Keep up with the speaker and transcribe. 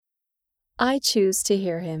I Choose to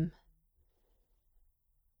Hear Him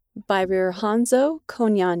by Rurhanzo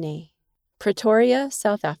Konyane, Pretoria,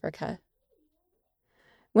 South Africa.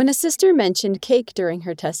 When a sister mentioned cake during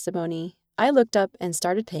her testimony, I looked up and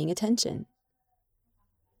started paying attention.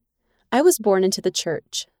 I was born into the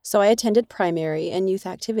church, so I attended primary and youth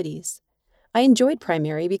activities. I enjoyed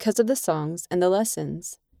primary because of the songs and the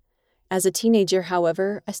lessons. As a teenager,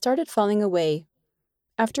 however, I started falling away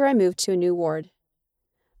after I moved to a new ward.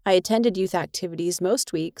 I attended youth activities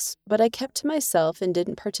most weeks, but I kept to myself and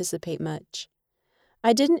didn't participate much.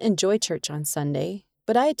 I didn't enjoy church on Sunday,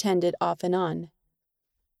 but I attended off and on.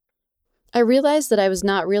 I realized that I was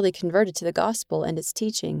not really converted to the gospel and its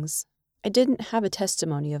teachings. I didn't have a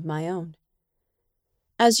testimony of my own.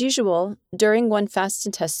 As usual, during one fast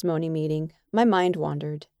and testimony meeting, my mind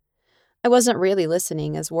wandered. I wasn't really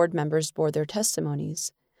listening as ward members bore their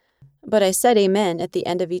testimonies, but I said amen at the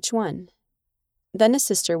end of each one. Then a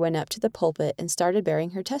sister went up to the pulpit and started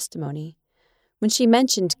bearing her testimony. When she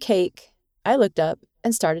mentioned cake, I looked up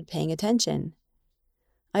and started paying attention.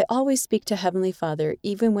 I always speak to Heavenly Father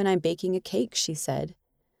even when I'm baking a cake, she said.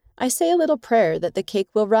 I say a little prayer that the cake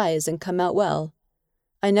will rise and come out well.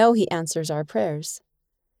 I know He answers our prayers.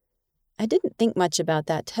 I didn't think much about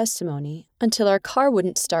that testimony until our car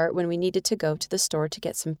wouldn't start when we needed to go to the store to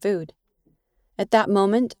get some food. At that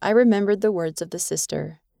moment, I remembered the words of the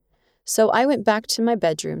sister. So I went back to my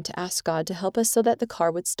bedroom to ask God to help us so that the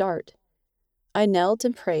car would start. I knelt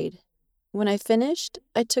and prayed. When I finished,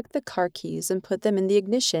 I took the car keys and put them in the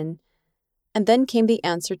ignition, and then came the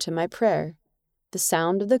answer to my prayer, the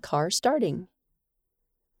sound of the car starting.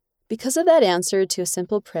 Because of that answer to a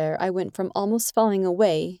simple prayer, I went from almost falling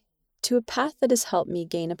away to a path that has helped me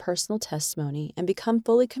gain a personal testimony and become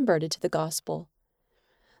fully converted to the gospel.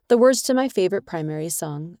 The words to my favorite primary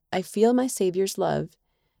song, I Feel My Savior's Love,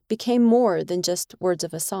 became more than just words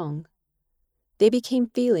of a song. They became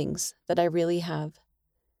feelings that I really have.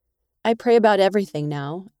 I pray about everything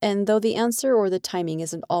now, and though the answer or the timing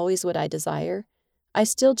isn't always what I desire, I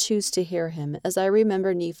still choose to hear Him as I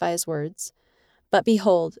remember Nephi's words. But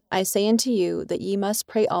behold, I say unto you that ye must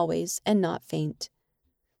pray always and not faint.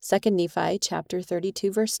 2 Nephi chapter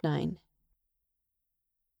 32, verse 9.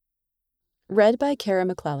 Read by Kara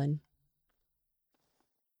McClellan.